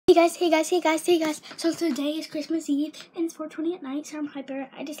Hey guys. So today is Christmas Eve and it's 4:20 at night, so I'm hyper.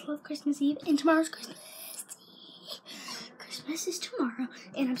 I just love Christmas Eve and tomorrow's Christmas Eve. Christmas is tomorrow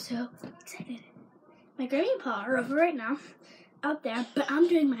and I'm so excited. My Grammy and Pa are over right now out there, but I'm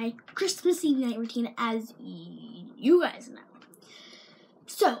doing my Christmas Eve night routine as you guys know.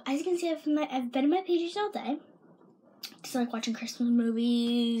 So, as you can see, I've been in my pages all day. Just like watching Christmas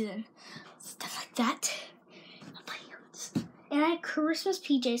movies and stuff like that. And I had Christmas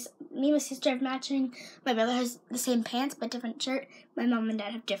PJs. Me and my sister have matching. My brother has the same pants but different shirt. My mom and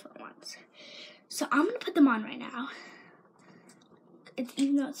dad have different ones. So I'm going to put them on right now.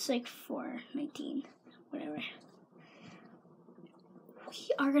 Even though it's like 4:19, whatever. We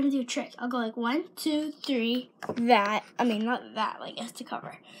are going to do a trick. I'll go like 1, 2, 3, that. I mean, not that, like as to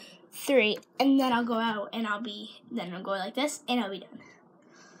cover. 3, and then I'll go out and then I'll go like this and I'll be done.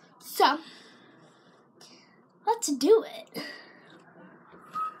 So, let's do it.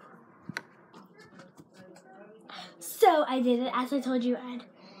 So I did it as I told you I'd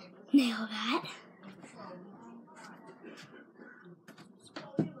nail that.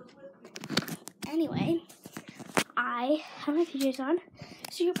 Anyway, I have my PJs on,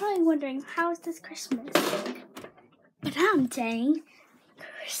 so you're probably wondering, how is this Christmas? But I'm saying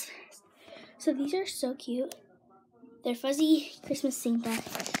Christmas. So these are so cute. They're fuzzy Christmas Santa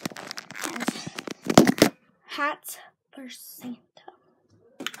hats for Santa.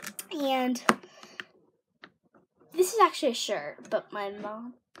 And this is actually a shirt, but my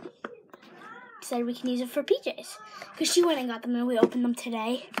mom said we can use it for PJs because she went and got them and we opened them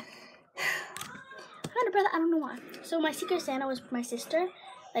today. I don't know why. So my Secret Santa was my sister,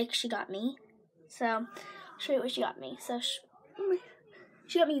 like she got me. So I'll show you what she got me. So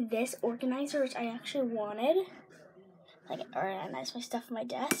she got me this organizer, which I actually wanted. Like it organized my stuff on my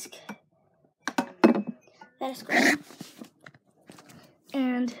desk. That is cool.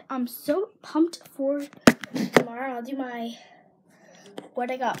 And I'm so pumped for tomorrow. I'll do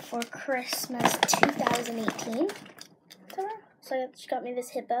what I got for Christmas 2018. So she got me this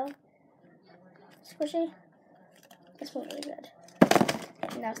hippo squishy. This one really good.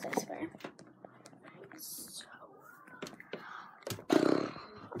 And that was nice for her.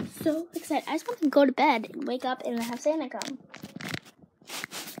 So excited. I just want to go to bed and wake up and have Santa come.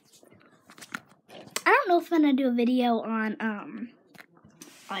 I don't know if I'm gonna do a video on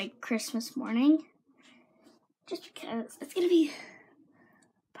like Christmas morning. Just because it's gonna be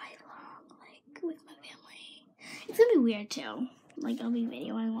quite long, like with my family. It's gonna be weird too. Like I'll be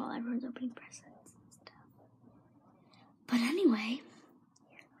videoing while everyone's opening presents and stuff. But anyway,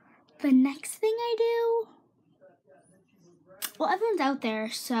 the next thing I do, well, everyone's out there,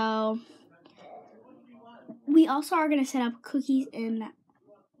 so we also are gonna set up cookies and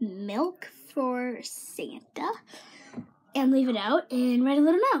milk for Santa and leave it out and write a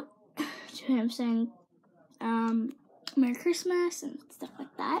little note to him saying Merry Christmas and stuff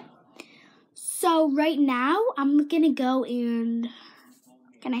like that. So right now I'm gonna go and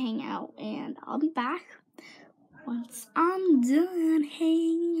hang out, and I'll be back once I'm done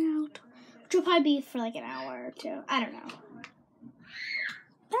hanging out, which will probably be for like an hour or two. I don't know.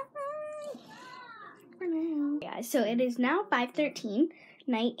 Bye. Yeah, so it is now 5:13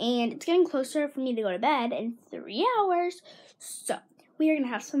 night, and it's getting closer for me to go to bed in 3 hours. So we are gonna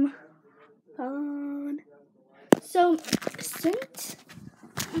have some fun. So since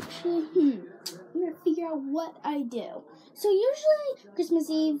actually, I'm gonna figure out what I do. So usually Christmas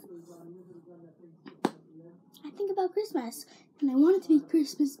Eve, I think about Christmas, and I want it to be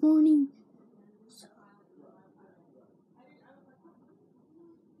Christmas morning.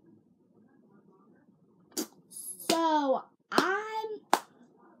 So I'm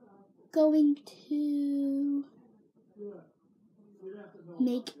going to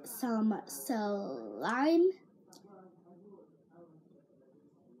make some slime.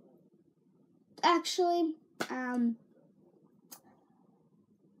 Actually, I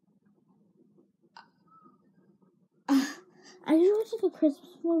usually watch like a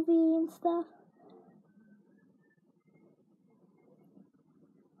Christmas movie and stuff.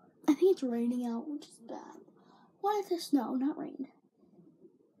 I think it's raining out, which is bad. Why is there snow, not rain?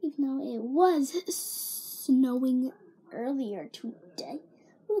 Even though it was snowing earlier today.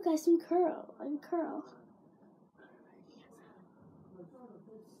 Look, I have some curl. I have a curl.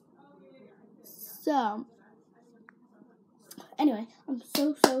 So, anyway, I'm so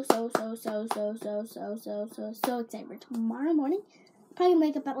excited for tomorrow morning. I'm probably gonna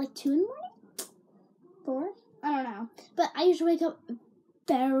wake up at like 2 in the morning? 4? I don't know. But I usually wake up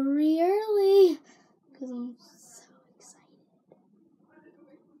very early because I'm so excited.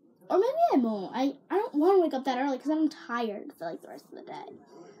 Or maybe I won't. I don't want to wake up that early because I'm tired for like the rest of the day.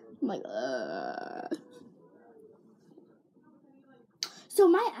 I'm like, ugh. So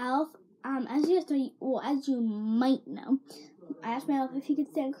my elf, as you might know, I asked my elf if he could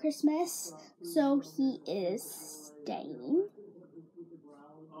stay on Christmas, so he is staying.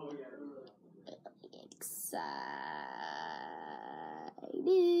 Excited.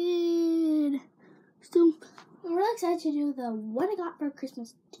 So I'm really excited to do the what I got for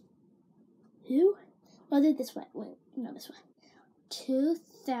Christmas. Who? I'll do it this way. Wait, no, this way.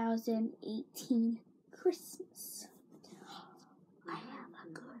 2018 Christmas. I have a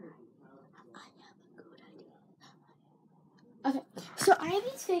good idea. Okay, so I have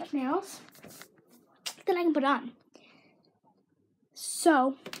these fake nails that I can put on.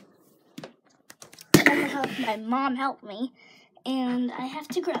 So I'm gonna help my mom help me, and I have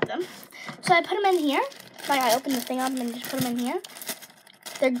to grab them. So I put them in here. Like I open the thing up and then just put them in here.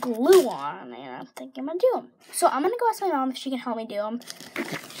 They're glue on, and I'm thinking I'm gonna do them. So I'm gonna go ask my mom if she can help me do them,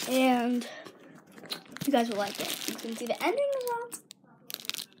 and you guys will like it. You can see the ending results.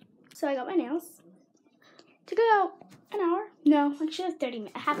 So I got my nails. Took about an hour. No, actually 30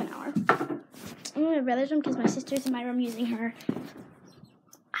 minutes, half an hour. I'm in my brother's room because my sister's in my room using her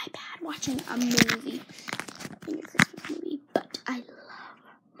iPad watching a movie, a Christmas movie. But I love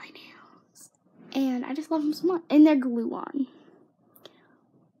my nails, and I just love them so much. And they're glue on.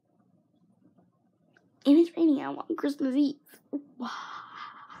 And it's raining out on Christmas Eve. Wow.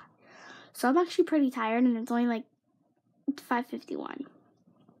 So I'm actually pretty tired, and it's only like 5:51.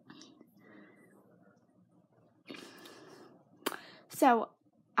 So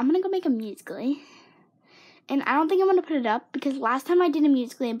I'm gonna go make a Musical.ly, and I don't think I'm gonna put it up because last time I did a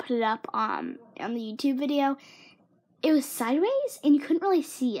Musical.ly and put it up on the YouTube video, it was sideways and you couldn't really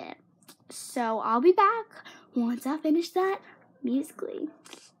see it. So I'll be back once I finish that Musical.ly.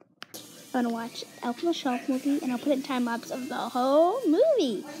 I'm gonna watch Elf on the Shelf movie, and I'll put it in time lapse of the whole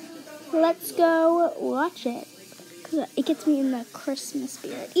movie. Let's go watch it, because it gets me in the Christmas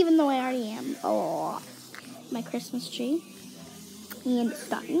spirit, even though I already am. Oh, my Christmas tree and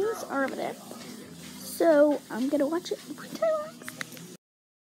stockings are over there. So I'm gonna watch it and put time lapse.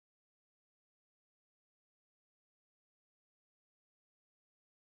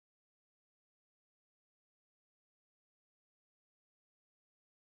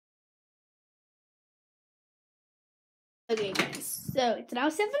 Okay guys, so it's now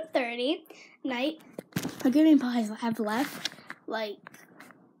 7:30 night. A good many pies have left, like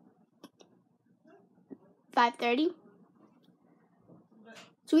 5:30.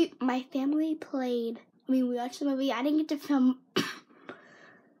 So my family we watched the movie. I didn't get to film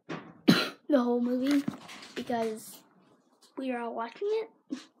the whole movie because we were all watching it.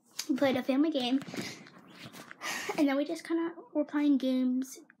 We played a family game, and then we just were playing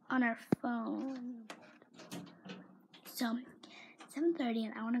games on our phone. So, 7:30,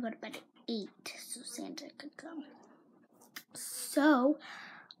 and I want to go to bed at 8 so Santa could come. So,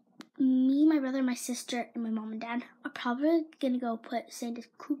 me, my brother, my sister, and my mom and dad are probably going to go put Santa's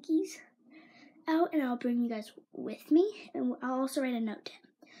cookies out, and I'll bring you guys with me, and I'll also write a note to him.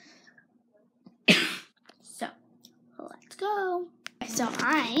 So, let's go. So,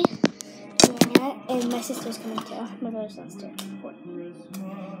 and my sister's coming too. My brother's downstairs.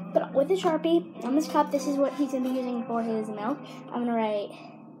 But with a Sharpie on this cup, this is what he's going to be using for his milk. I'm going to write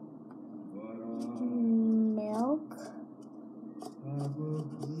milk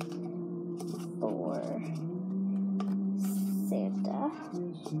for Santa.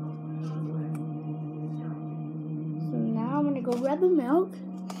 So now I'm going to go grab the milk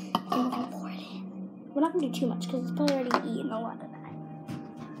and we're going to pour it in. We're not going to do too much because it's probably already eaten a lot of that.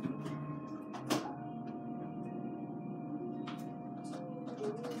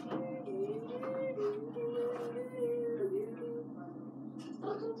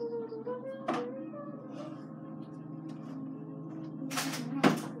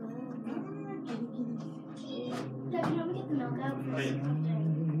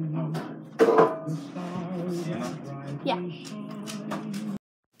 Yeah.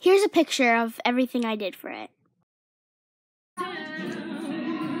 Here's a picture of everything I did for it.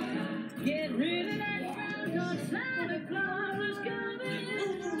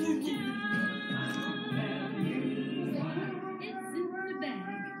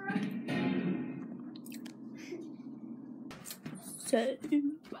 So,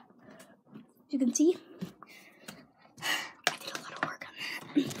 you can see, I did a lot of work on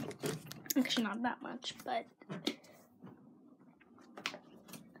that. Actually, not that much, but that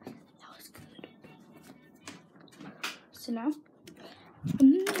was good. So now,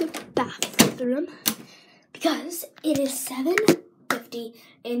 I'm in the bathroom because it is 7:50,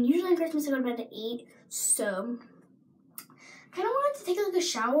 and usually on Christmas I go to bed at 8, so I kind of wanted to take like a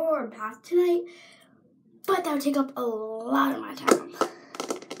shower or a bath tonight, but that would take up a lot of my time.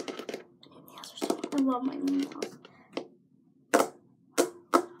 I love my nails.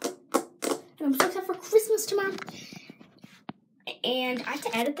 And I'm so excited for Christmas tomorrow. And I have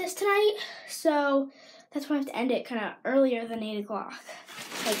to edit this tonight, so that's why I have to end it kind of earlier than 8 o'clock,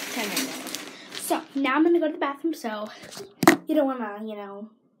 like 10 minutes. So now I'm going to go to the bathroom, so you don't want to, you know,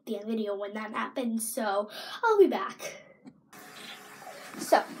 be a video when that happens, so I'll be back.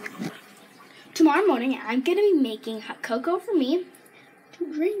 So, tomorrow morning, I'm going to be making hot cocoa for me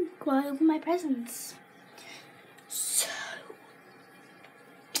to drink while I open my presents. So,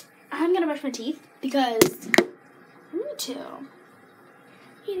 I'm going to brush my teeth because I need to.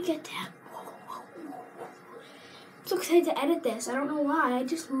 I need to get that. I'm so excited to edit this. I don't know why. I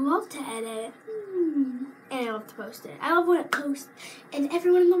just love to edit. And I love to post it. I love when it posts and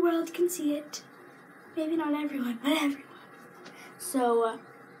everyone in the world can see it. Maybe not everyone, but everyone. So,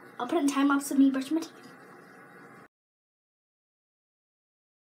 I'll put in time lapse of me brushing my teeth.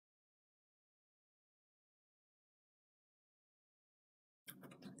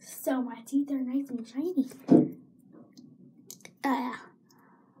 So, my teeth are nice and shiny.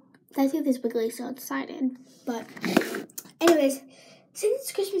 My tooth is wiggly, so it's sided. But, anyways, since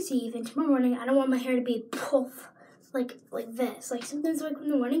it's Christmas Eve and tomorrow morning, I don't want my hair to be poof, like this. Like, sometimes like in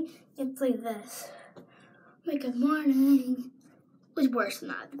the morning, it's like this. Like, good morning. It was worse than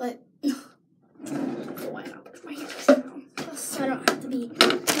that, but why not brush my hair now? Plus, I don't have to be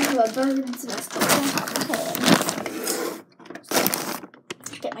thinking about bird's nest all the time. So,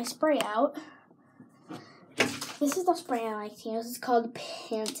 get my spray out. This is the spray I like to use. It's called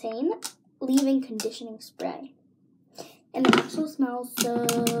Pantene Leave-In Conditioning Spray. And it also smells so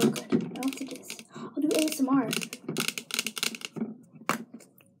good. I want to do this. I'll do ASMR.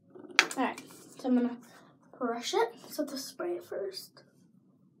 Alright, so I'm going to brush it. So to spray it first.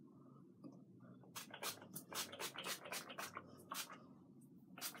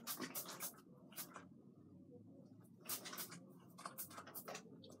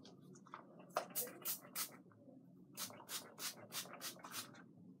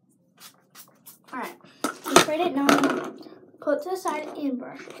 Alright, I sprayed it. Now I'm going to put it to the side and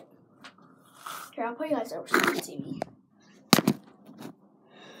brush it. Here, I'll put you guys over so you can see me.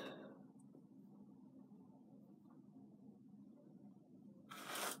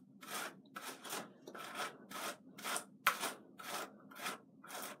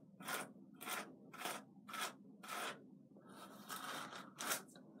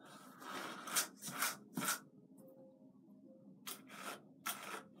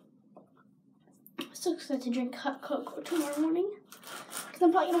 So excited to drink hot cocoa tomorrow morning because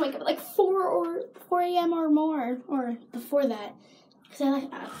I'm probably gonna wake up at like 4 a.m. or more, or before that, because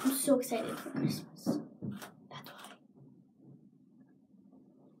I'm so excited for Christmas. That's why.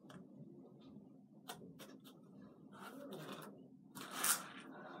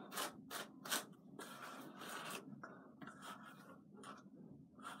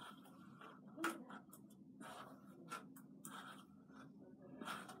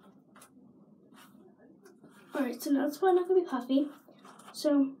 Alright, so now it's probably not going to be puffy.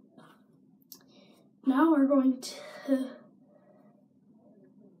 So, now we're going to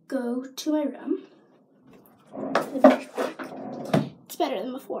go to my room. The brush back. It's better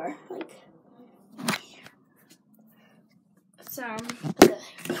than before. Like, so, put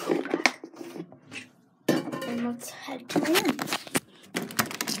the hair back. And let's head to my room.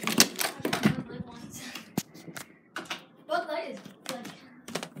 What light is like?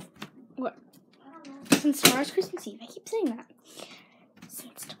 What? Since tomorrow's Christmas Eve, I keep saying that.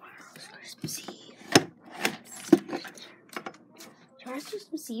 Since tomorrow's Christmas Eve. Tomorrow's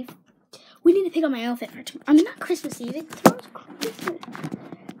Christmas Eve. We need to pick out my outfit for tomorrow. I mean, not Christmas Eve. It's tomorrow's Christmas.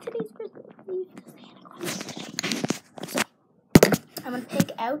 Today's Christmas Eve. So, I'm going to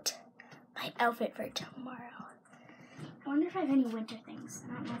pick out my outfit for tomorrow. I wonder if I have any winter things.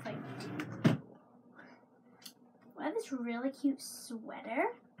 I don't know if I do. I have this really cute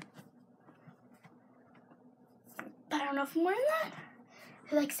sweater. But I don't know if I'm wearing that.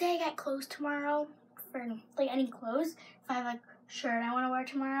 So, like, say I get clothes tomorrow, for, like, any clothes. If I have, like, a shirt I want to wear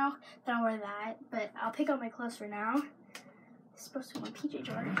tomorrow, then I'll wear that. But I'll pick out my clothes for now. It's supposed to be my PJ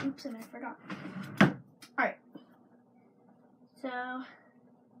Jordan. Oops, and I forgot. Alright. So,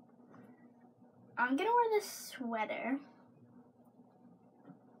 I'm going to wear this sweater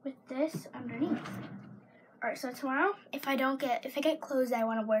with this underneath. Alright, so tomorrow, if I get clothes that I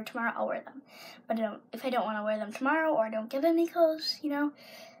want to wear tomorrow, I'll wear them. But if I don't want to wear them tomorrow, or I don't get any clothes, you know,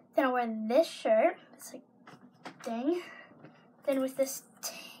 then I'll wear this shirt, this like thing. Then with this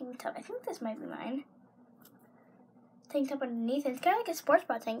tank top, I think this might be mine. tank top underneath. It's kind of like a sports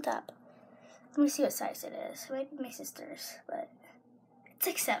bra tank top. Let me see what size it is. It might be my sister's, but it's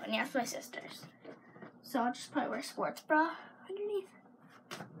like 7. Yeah, it's my sister's. So I'll just probably wear a sports bra underneath.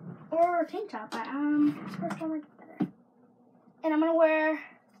 Or a tank top. Sports bra might be better. And I'm going to wear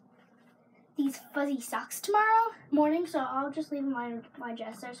these fuzzy socks tomorrow morning, so I'll just leave my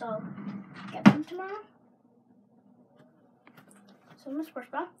dresser, so I'll get them tomorrow. So I'm a sports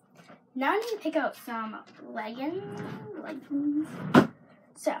bra. Now I need to pick out some leggings.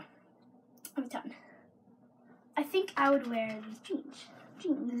 So, I'm done. I think I would wear these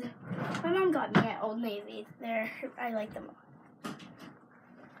jeans. My mom got me at Old Navy. I like them a lot.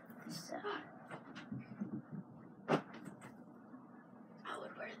 So, I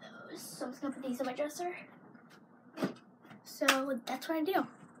would wear those. So I'm just gonna put these in my dresser. So that's what I do.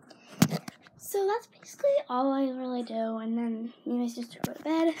 So that's basically all I really do. And then me and my sister go to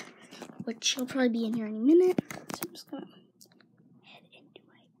bed, which she'll probably be in here any minute. So I'm just gonna head into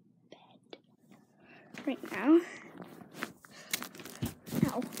my bed right now.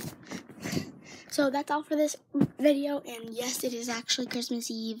 Ow. So that's all for this video. And yes, it is actually Christmas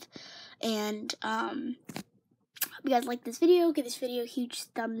Eve. And hope you guys like this video. Give this video a huge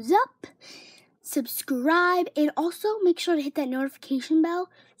thumbs up. Subscribe, and also make sure to hit that notification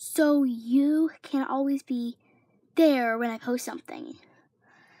bell so you can always be there when I post something.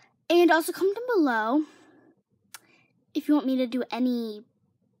 And also comment down below if you want me to do any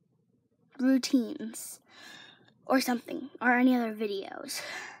routines or something, or any other videos.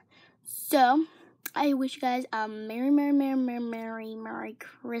 So I wish you guys a Merry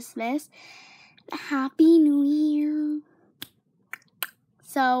Christmas, Happy New Year.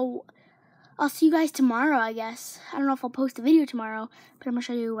 So I'll see you guys tomorrow, I guess. I don't know if I'll post a video tomorrow, but I'm going to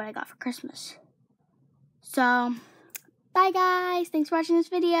show you what I got for Christmas. So, bye guys. Thanks for watching this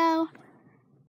video.